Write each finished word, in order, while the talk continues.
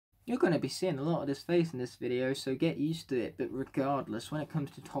You're going to be seeing a lot of this face in this video, so get used to it. But regardless, when it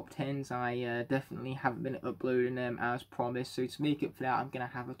comes to top 10s, I definitely haven't been uploading them as promised. So to make up for that, I'm going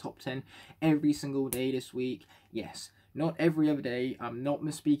to have a top 10 every single day this week. Yes, not every other day. I'm not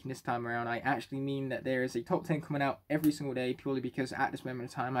misspeaking this time around. I actually mean that there is a top 10 coming out every single day, purely because at this moment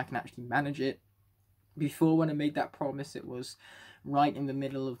in time, I can actually manage it. Before, when I made that promise, it was right in the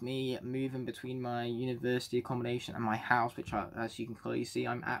middle of me moving between my university accommodation and my house, which as you can clearly see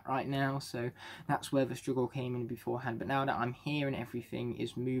I'm at right now, so that's where the struggle came in beforehand. But now that I'm here and everything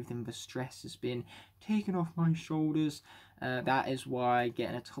is moved and the stress has been taken off my shoulders, that is why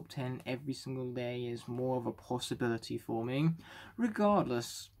getting a top 10 every single day is more of a possibility for me.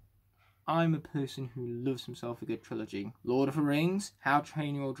 Regardless, I'm a person who loves himself a good trilogy. Lord of the Rings, How to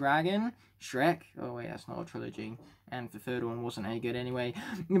Train Your Dragon, Shrek, oh wait, that's not a trilogy, and the third one wasn't any good anyway.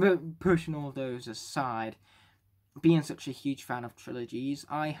 But pushing all of those aside, being such a huge fan of trilogies,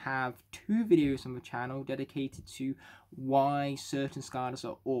 I have 2 videos on the channel dedicated to why certain Scardas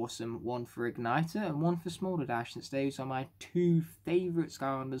are awesome. One for Igniter and one for Smolder Dash, since those are my 2 favourite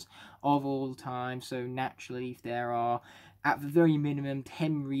Scardas of all time. So naturally, if there are, at the very minimum,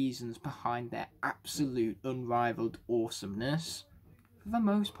 10 reasons behind their absolute unrivaled awesomeness. For the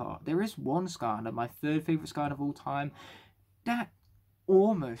most part, there is one Scarda, my 3rd favourite Scarda of all time, that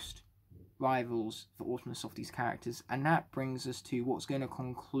almost rivals the awesomeness of these characters, and that brings us to what's going to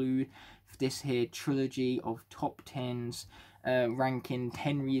conclude this here trilogy of top 10s, ranking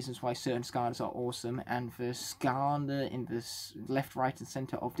 10 reasons why certain Scardas are awesome. And the Scarda in the left, right and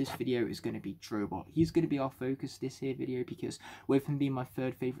centre of this video is going to be Drobot. He's going to be our focus this here video, because with him being my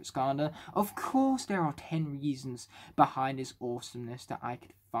 3rd favourite Scarda, of course there are 10 reasons behind his awesomeness that I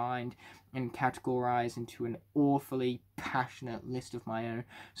could find and categorize into an awfully passionate list of my own.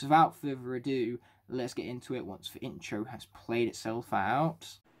 So without further ado, let's get into it once the intro has played itself out.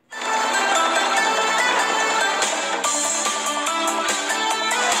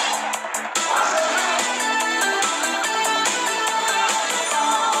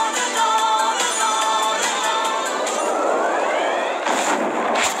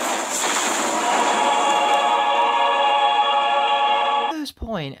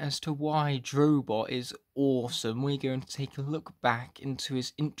 As to why Drobot is awesome, we're going to take a look back into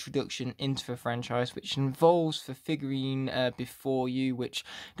his introduction into the franchise, which involves the figurine before you, which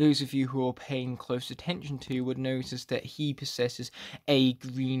those of you who are paying close attention to would notice that he possesses a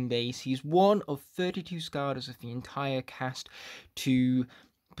green base. He's one of 32 Scardas of the entire cast to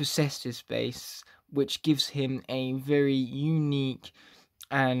possess this base, which gives him a very unique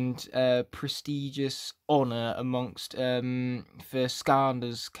and prestigious honour amongst the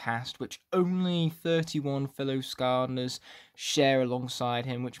Scardas cast, which only 31 fellow Scardas share alongside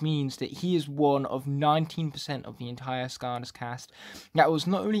him, which means that he is one of 19% of the entire Scardas cast that was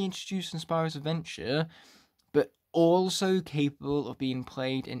not only introduced in Spyro's Adventure, but also capable of being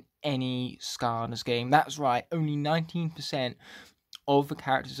played in any Scardas game. That's right, only 19% of the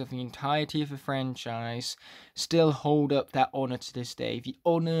characters of the entirety of the franchise still hold up that honour to this day. The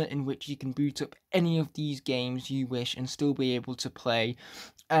honour in which you can boot up any of these games you wish and still be able to play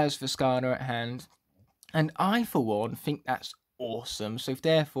as the Scarda at hand. And I, for one, think that's awesome. So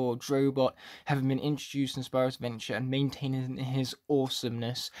therefore, Drobot, having been introduced in Spyro's Adventure and maintaining his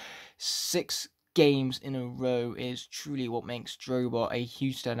awesomeness 6 games in a row, is truly what makes Drobot a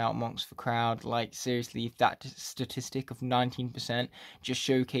huge standout amongst the crowd. Like, seriously, if that statistic of 19% just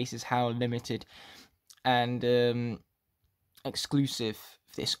showcases how limited and exclusive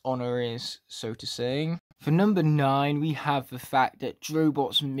this honour is, so to say. For number 9, we have the fact that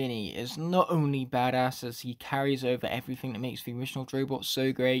Drobot's Mini is not only badass as he carries over everything that makes the original Drobot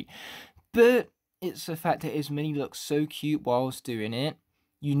so great, but it's the fact that his Mini looks so cute whilst doing it.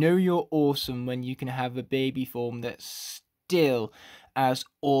 You know you're awesome when you can have a baby form that's still as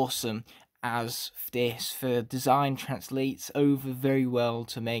awesome as this. The design translates over very well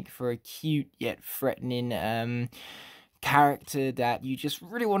to make for a cute yet threatening character that you just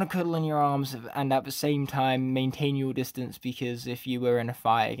really want to cuddle in your arms and at the same time maintain your distance, because if you were in a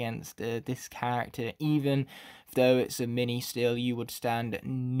fight against this character, even though it's a mini, still you would stand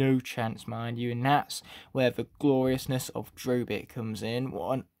no chance, mind you. And that's where the gloriousness of Drobot comes in.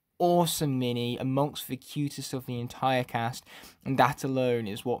 What an awesome mini amongst the cutest of the entire cast, and that alone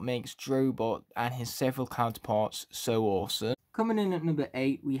is what makes Drobot and his several counterparts so awesome. Coming in at number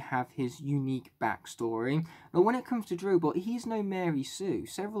 8, we have his unique backstory. Now, when it comes to Drobot, he's no Mary Sue.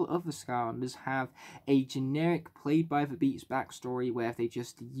 Several other Skylanders have a generic played by the beats backstory where they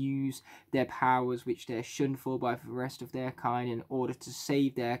just use their powers, which they're shunned for by the rest of their kind, in order to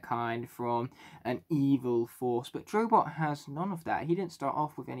save their kind from an evil force. But Drobot has none of that. He didn't start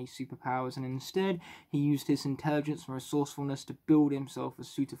off with any superpowers, and instead he used his intelligence and resourcefulness to build himself a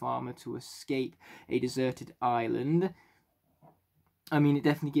suit of armor to escape a deserted island. I mean, it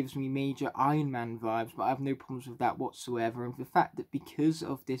definitely gives me major Iron Man vibes, but I have no problems with that whatsoever. And the fact that because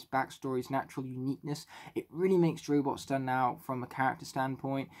of this backstory's natural uniqueness, it really makes Drobot stand out from a character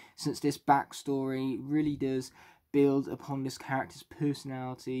standpoint, since this backstory really does build upon this character's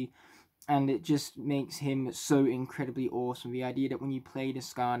personality, and it just makes him so incredibly awesome. The idea that when you play the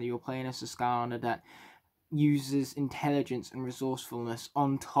Skylander, you're playing as a Skylander that uses intelligence and resourcefulness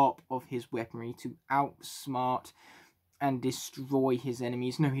on top of his weaponry to outsmart and destroy his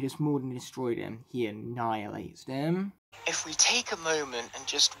enemies. No, he does more than destroy them, he annihilates them. If we take a moment and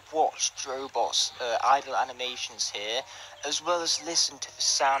just watch Drobot's idle animations here, as well as listen to the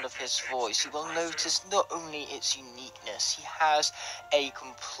sound of his voice, you will notice not only its uniqueness, he has a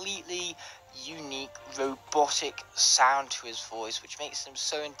completely unique robotic sound to his voice, which makes him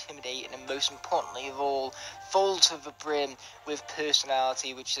so intimidating, and most importantly of all, full to the brim with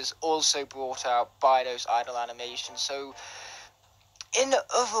personality, which is also brought out by those idle animations. So, in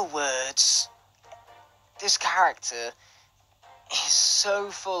other words, this character is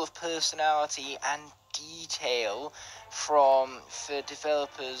so full of personality and detail from the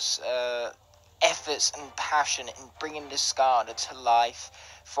developers' efforts and passion in bringing this Skylander to life,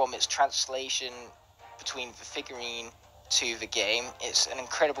 from its translation between the figurine to the game. It's an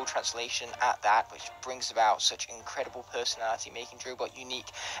incredible translation at that, which brings about such incredible personality, making Drobot unique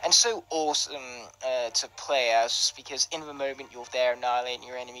and so awesome to play as, because in the moment you're there annihilating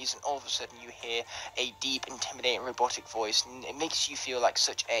your enemies, and all of a sudden you hear a deep, intimidating robotic voice, and it makes you feel like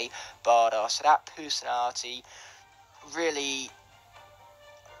such a badass. So that personality really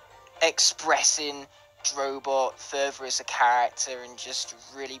expressing Drobot further as a character, and just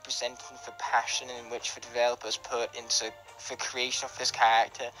really presenting the passion in which the developers put into the creation of this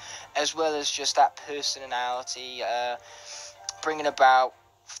character, as well as just that personality bringing about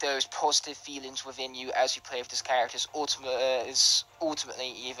those positive feelings within you as you play with this character is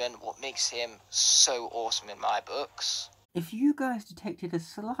ultimately even what makes him so awesome in my books. If you guys detected a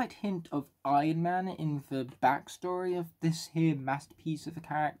slight hint of Iron Man in the backstory of this here masterpiece of a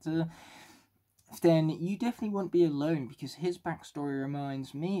character, then you definitely won't be alone, because his backstory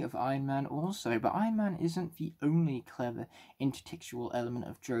reminds me of Iron Man also. But Iron Man isn't the only clever intertextual element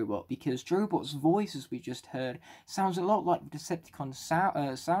of Drobot, because Drobot's voice, as we just heard, sounds a lot like the Decepticon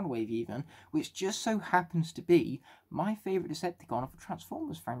Soundwave even, which just so happens to be my favourite Decepticon of the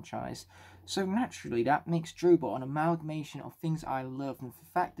Transformers franchise. So naturally, that makes Drobot an amalgamation of things I love, and the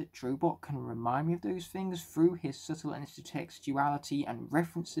fact that Drobot can remind me of those things through his subtle intertextuality and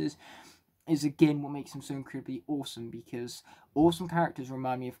references is again what makes him so incredibly awesome, because awesome characters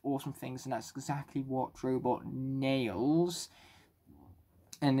remind me of awesome things, and that's exactly what Drobot nails.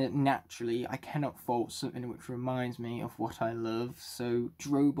 And naturally, I cannot fault something which reminds me of what I love. So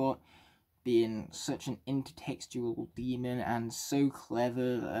Drobot being such an intertextual demon, and so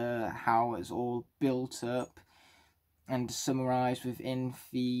clever how it's all built up and summarized within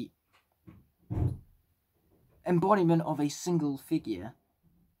the embodiment of a single figure,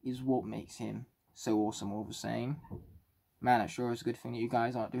 is what makes him so awesome all the same. Man, it sure is a good thing that you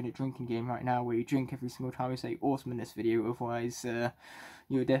guys aren't doing a drinking game right now where you drink every single time we say awesome in this video, otherwise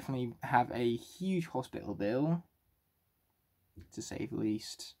you would definitely have a huge hospital bill, to say the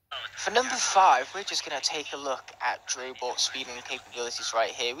least. For number 5, we're just going to take a look at Drobot's speeding capabilities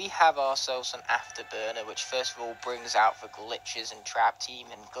right here. We have ourselves an Afterburner, which first of all brings out the glitches and Trap Team,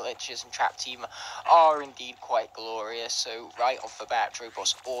 and glitches and Trap Team are indeed quite glorious. So right off the bat,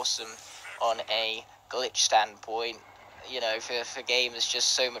 Drobot's awesome on a glitch standpoint. You know, the game is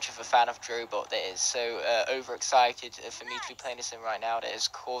just so much of a fan of Drobot that is so overexcited for me to be playing this in right now, that is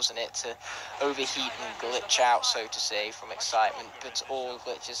causing it to overheat and glitch out, so to say, from excitement. But all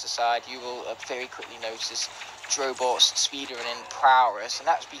glitches aside, you will very quickly notice Drobot's speedrunning prowess, and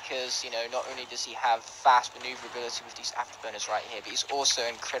that's because, you know, not only does he have fast maneuverability with these Afterburners right here, but he's also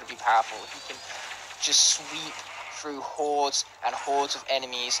incredibly powerful. He can just sweep through hordes and hordes of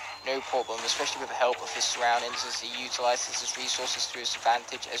enemies, no problem, especially with the help of his surroundings, as he utilizes his resources to his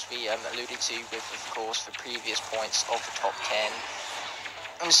advantage, as we alluded to with, of course, the previous points of the top 10.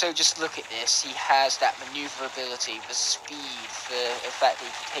 And so just look at this, he has that maneuverability, the speed, the fact that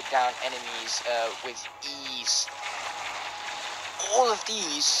he can take down enemies with ease. all of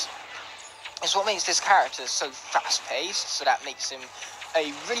these is what makes this character so fast-paced, so that makes him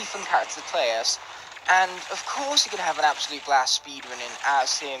a really fun character to play as. And of course you're going to have an absolute blast speedrunning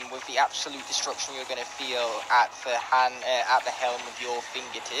as him with the absolute destruction you're going to feel at the helm of your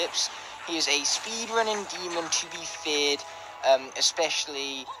fingertips. He is a speedrunning demon to be feared,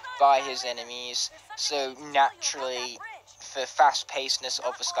 especially by his enemies, so naturally the fast-pacedness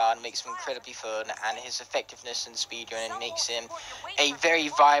of the Scarn makes him incredibly fun, and his effectiveness in speedrunning makes him a very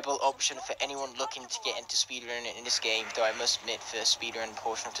viable option for anyone looking to get into speedrunning in this game, though I must admit the speedrunning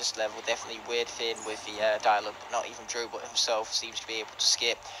portion of this level definitely weird thin with the dialogue, but not even Drobot himself seems to be able to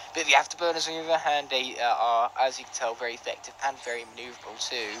skip. But the afterburners, on the other hand, they are, as you can tell, very effective and very maneuverable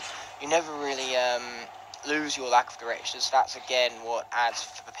too. You never really lose your lack of direction, so that's again what adds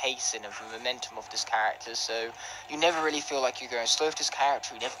to the pacing of the momentum of this character. So you never really feel like you're going slow with this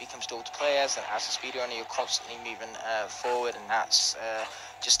character. He never becomes dull to play as, and as a speedrunner you're constantly moving forward, and that's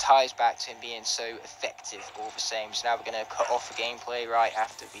just ties back to him being so effective all the same. So now we're going to cut off the gameplay right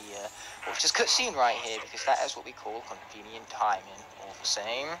after the well, just cutscene right here, because that is what we call convenient timing all the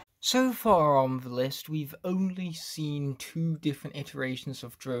same. So far on the list, we've only seen 2 different iterations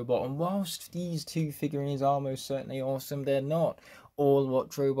of Drobot, and whilst these 2 figurines are most certainly awesome, they're not all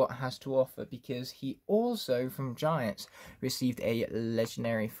what Drobot has to offer, because he also, from Giants, received a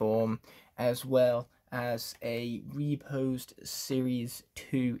legendary form, as well as a reposed Series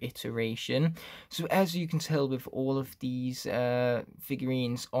 2 iteration. So as you can tell with all of these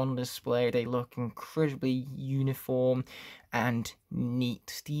figurines on display, they look incredibly uniform and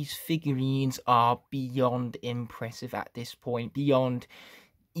neat. These figurines are beyond impressive at this point, beyond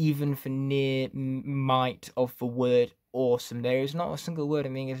even the near might of the word awesome. There is not a single word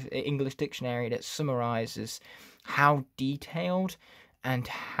in the English dictionary that summarizes how detailed and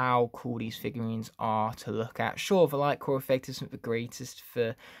how cool these figurines are to look at. Sure, the light core effect isn't the greatest.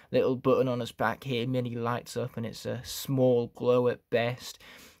 The little button on his back here merely lights up and it's a small glow at best.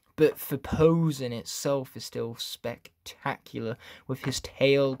 But the pose in itself is still spectacular, with his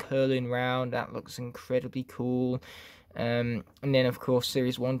tail curling round. That looks incredibly cool. And then, of course,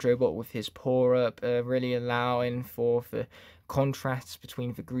 Series 1 Drobot with his paw up, really allowing for the contrasts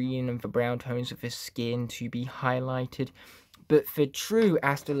between the green and the brown tones of his skin to be highlighted. But the true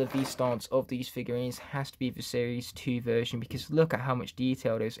Hasta la Vistance of these figurines has to be the Series 2 version, because look at how much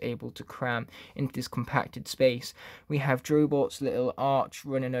detail it is able to cram into this compacted space. We have Drobot's little arch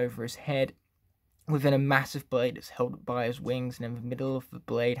running over his head, within a massive blade that's held by his wings, and in the middle of the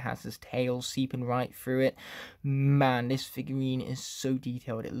blade has his tail seeping right through it. Man, this figurine is so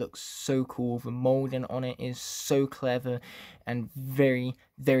detailed, it looks so cool. The moulding on it is so clever and very,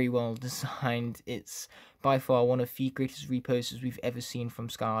 very well designed. It's by far one of the greatest reposes we've ever seen from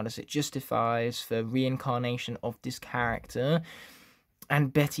Scarlett. It justifies the reincarnation of this character.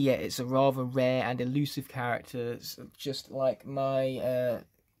 And better yet, it's a rather rare and elusive character, just like my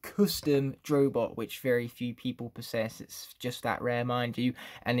custom Drobot, which very few people possess. It's just that rare, mind you,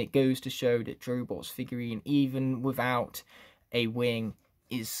 and it goes to show that Drobot's figurine, even without a wing,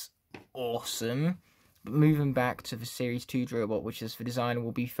 is awesome. But moving back to the Series 2 Drobot, which is the designer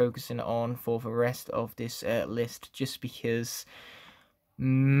we'll be focusing on for the rest of this list, just because,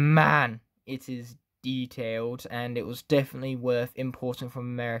 man, it is detailed, and it was definitely worth importing from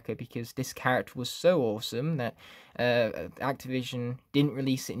America, because this character was so awesome that Activision didn't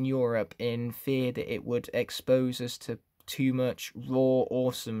release it in Europe in fear that it would expose us to too much raw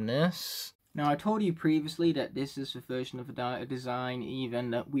awesomeness. Now, I told you previously that this is the version of the design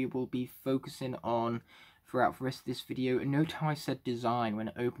even that we will be focusing on throughout the rest of this video. And note how I said design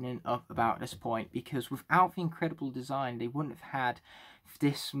when opening up about this point, because without the incredible design, they wouldn't have had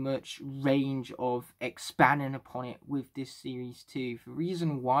this much range of expanding upon it with this Series 2. The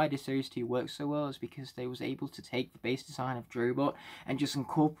reason why the Series 2 works so well is because they was able to take the base design of Drobot and just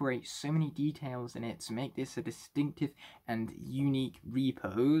incorporate so many details in it to make this a distinctive and unique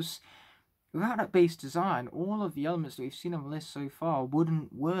repose. Without that base design, all of the elements that we've seen on the list so far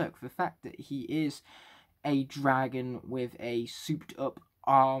wouldn't work. The fact that he is a dragon with a souped up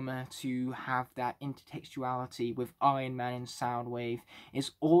armor to have that intertextuality with Iron Man and Soundwave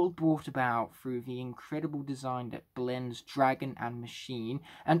is all brought about through the incredible design that blends dragon and machine.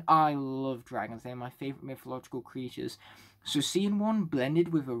 And I love dragons, they're my favorite mythological creatures. So seeing one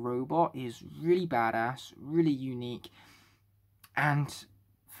blended with a robot is really badass, really unique, and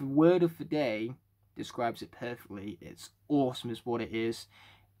the word of the day describes it perfectly. It's awesome is what it is.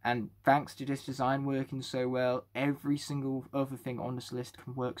 And thanks to this design working so well, every single other thing on this list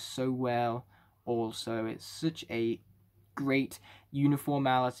can work so well also. It's such a great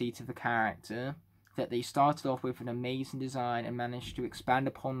uniformity to the character. that they started off with an amazing design and managed to expand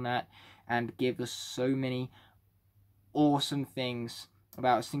upon that and give us so many awesome things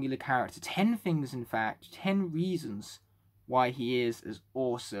about a singular character. 10 things, in fact, 10 reasons why he is as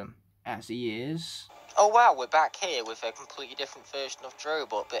awesome as he is. Oh wow, we're back here with a completely different version of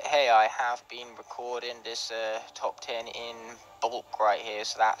Drobot, but hey, I have been recording this top 10 in bulk right here,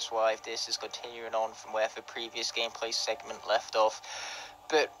 so that's why this is continuing on from where the previous gameplay segment left off.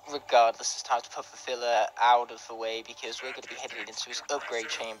 But regardless, it's time to put the filler out of the way, because we're going to be headed into his upgrade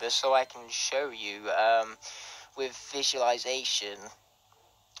chamber, so I can show you with visualization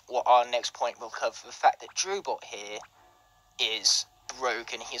what our next point will cover. The fact that Drobot here is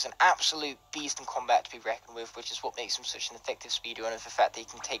broken. He's an absolute beast in combat to be reckoned with, which is what makes him such an effective speedrunner, the fact that he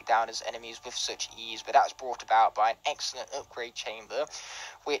can take down his enemies with such ease. But that's brought about by an excellent upgrade chamber,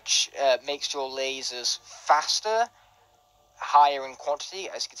 which makes your lasers faster, higher in quantity.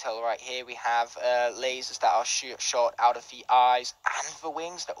 As you can tell right here, we have lasers that are shot out of the eyes and the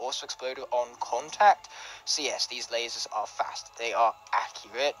wings that also explode on contact. So yes, these lasers are fast, they are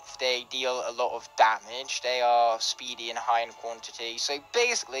accurate, they deal a lot of damage, they are speedy and high in quantity. So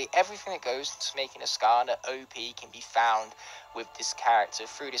basically everything that goes into making a Skarner OP can be found with this character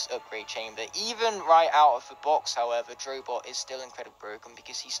through this upgrade chamber. Even right out of the box, however, Drobot is still incredibly broken,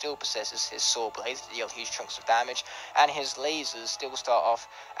 because he still possesses his saw blades that deal huge chunks of damage, and his lasers still start off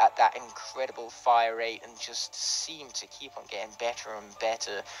at that incredible fire rate and just seem to keep on getting better and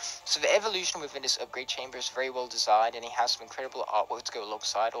better. So the evolution within this upgrade chamber is very well designed, and he has some incredible artwork to go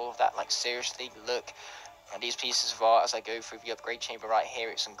alongside all of that. Like, seriously, look and these pieces of art as I go through the upgrade chamber right here.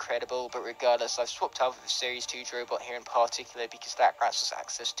 It's incredible. But regardless, I've swapped out with the Series 2 Drobot here in particular, because that grants us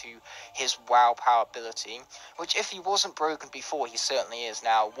access to his wow power ability, which if he wasn't broken before, he certainly is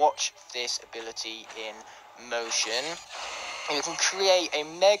now. Watch this ability in motion. You can create a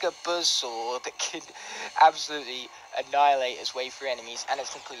mega buzzsaw that can absolutely annihilate its way through enemies, and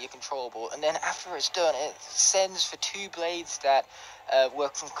it's completely controllable. And then after it's done, it sends for two blades that were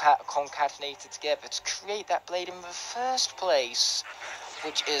concatenated together to create that blade in the first place,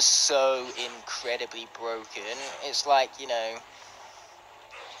 which is so incredibly broken. It's like, you know,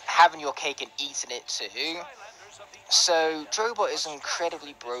 having your cake and eating it too. So, Drobot is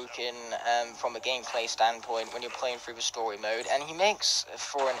incredibly broken from a gameplay standpoint when you're playing through the story mode, and he makes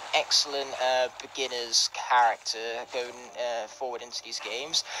for an excellent beginner's character going forward into these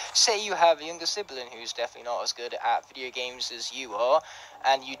games. Say you have a younger sibling who's definitely not as good at video games as you are,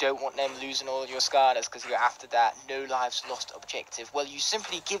 and you don't want them losing all of your Skarners because you're after that no lives lost objective. Well, you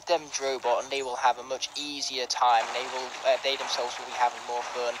simply give them Drobot and they will have a much easier time, and they themselves will be having more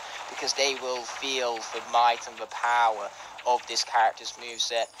fun, because they will feel the might and the power of this character's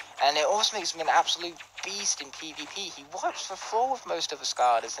moveset. And it also makes him an absolute beast in PvP. He wipes the floor with most of the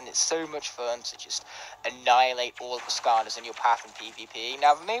Skarners, and it's so much fun to just annihilate all of the Skarners in your path in PvP.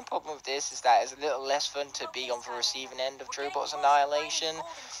 Now, the main problem with this is that it's a little less fun to be on the receiving end of Drobot's annihilation.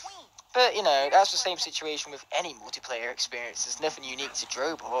 But, you know, that's the same situation with any multiplayer experience. There's nothing unique to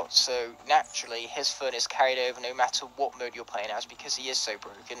Drobot, so naturally his fun is carried over no matter what mode you're playing as, because he is so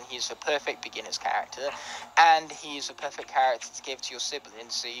broken. He's a perfect beginner's character, and he's a perfect character to give to your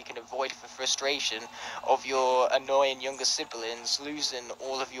siblings, so you can avoid the frustration of your annoying younger siblings losing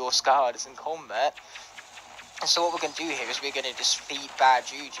all of your scars in combat. So what we're going to do here is we're going to just feed bad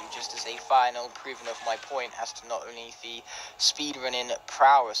juju just as a final proving of my point as to not only the speedrunning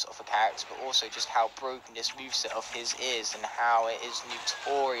prowess of a character, but also just how broken this moveset of his is, and how it is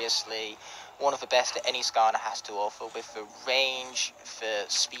notoriously one of the best that any Skarner has to offer, with the range, the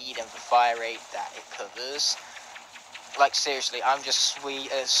speed, and the fire rate that it covers. Like, seriously, I'm just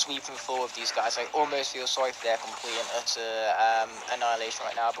sweeping the floor with these guys. I almost feel sorry for their complete and utter annihilation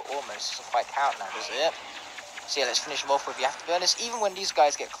right now, but almost doesn't quite count now, does it? So yeah, let's finish them off with the afterburners. Even when these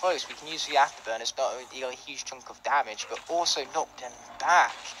guys get close, we can use the afterburners not only deal a huge chunk of damage, but also knock them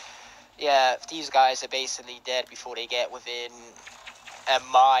back. Yeah, these guys are basically dead before they get within a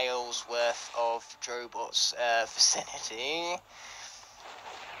mile's worth of Drobot's vicinity.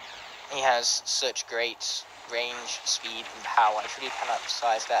 He has such great range, speed, and power. I truly cannot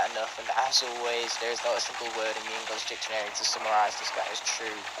emphasize that enough, and as always, there is not a single word in the English dictionary to summarize this guy's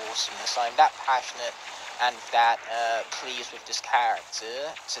true awesomeness. I'm that passionate and that pleased with this character,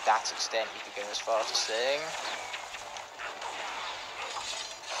 to that extent you could go as far to saying.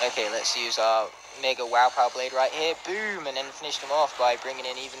 Okay, let's use our mega wow power blade right here, boom, and then finish them off by bringing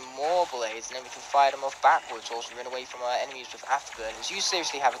in even more blades, and then we can fire them off backwards, also run away from our enemies with afterburners. You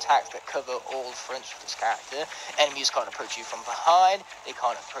seriously have attacks that cover all fronts with this character. Enemies can't approach you from behind, they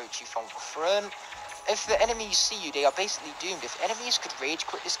can't approach you from the front. if the enemies see you, they are basically doomed. If enemies could rage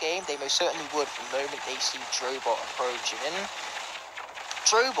quit this game, they most certainly would from the moment they see Drobot approaching.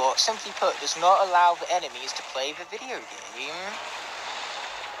 Drobot, simply put, does not allow the enemies to play the video game.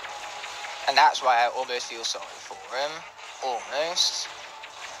 And that's why I almost feel sorry for him. Almost.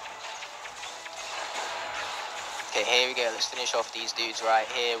 Okay, here we go. Let's finish off these dudes right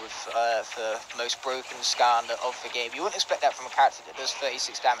here with the most broken scan of the game. You wouldn't expect that from a character that does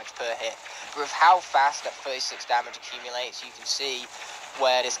 36 damage per hit. But with how fast that 36 damage accumulates, you can see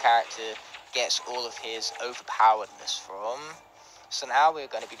where this character gets all of his overpoweredness from. So now we're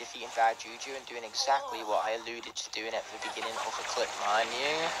going to be defeating Bad Juju and doing exactly what I alluded to doing at the beginning of the clip, mind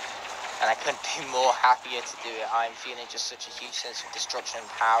you. And I couldn't be more happier to do it. I'm feeling just such a huge sense of destruction and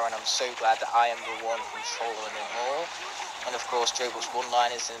power, and I'm so glad that I am the one controlling it all. And of course, Drobot's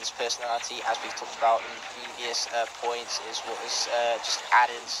one-liners and his personality, as we've talked about in previous points, is what is just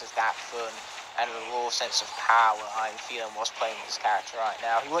adding to that fun and the raw sense of power I'm feeling whilst playing with this character right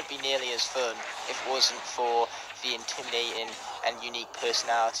now. He wouldn't be nearly as fun if it wasn't for the intimidating and unique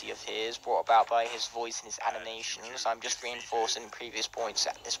personality of his, brought about by his voice and his animations. I'm just reinforcing previous points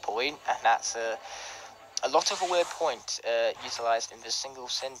at this point, and that's a lot of a word point utilised in this single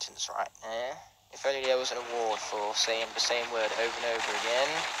sentence right there. If only there was an award for saying the same word over and over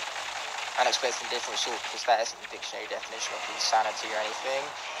again, and expecting a different sort, because that isn't the dictionary definition of insanity or anything.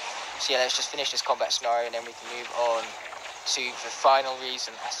 So yeah, let's just finish this combat scenario, and then we can move on to the final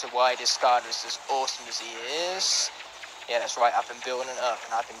reason as to why this card is as awesome as he is. Yeah, that's right, I've been building it up,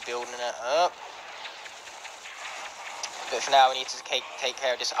 and I've been building it up. But for now, we need to take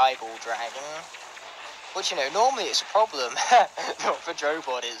care of this eyeball dragon. Which, you know, normally it's a problem. Not for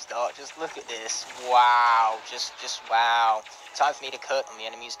Drobot, it's not. Just look at this. Wow. Just wow. Time for me to cut on the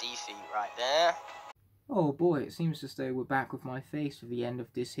enemy's defeat right there. Oh boy, it seems as though we're back with my face for the end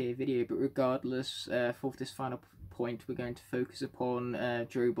of this here video, but regardless, for this final point, we're going to focus upon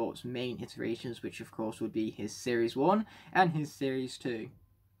Drobot's main iterations, which of course would be his Series 1 and his Series 2.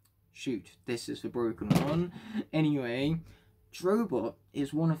 Shoot, this is the broken one. Anyway, Drobot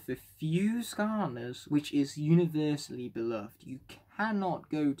is one of the few Skarners which is universally beloved. You cannot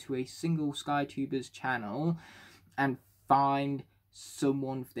go to a single SkyTuber's channel and find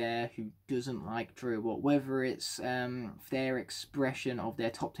someone there who doesn't like Drobot, whether it's their expression of their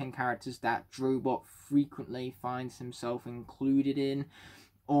top 10 characters that Drobot frequently finds himself included in,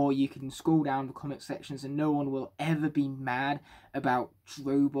 or you can scroll down the comment sections and no one will ever be mad about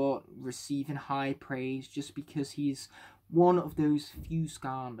Drobot receiving high praise just because he's one of those few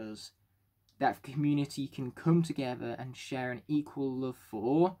Skarners that the community can come together and share an equal love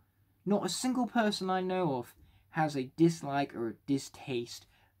for. Not a single person I know of has a dislike or a distaste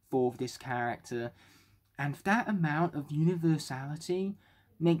for this character, and that amount of universality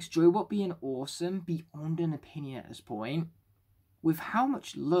makes Drobot being awesome beyond an opinion at this point. With how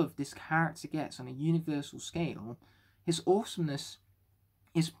much love this character gets on a universal scale, his awesomeness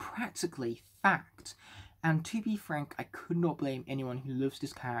is practically fact. And to be frank, I could not blame anyone who loves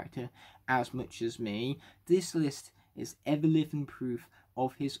this character as much as me. This list is ever-living proof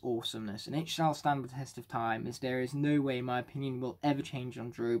of his awesomeness, and it shall stand the test of time, as there is no way my opinion will ever change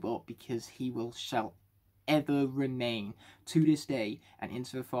on Drobot, because he shall ever remain, to this day and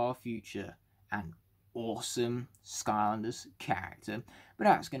into the far future, an awesome Skylanders character. But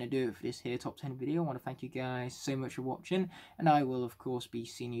that's going to do it for this here top 10 video. I want to thank you guys so much for watching, and I will of course be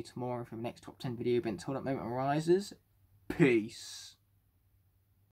seeing you tomorrow for the next top 10 video. But until that moment arises, peace.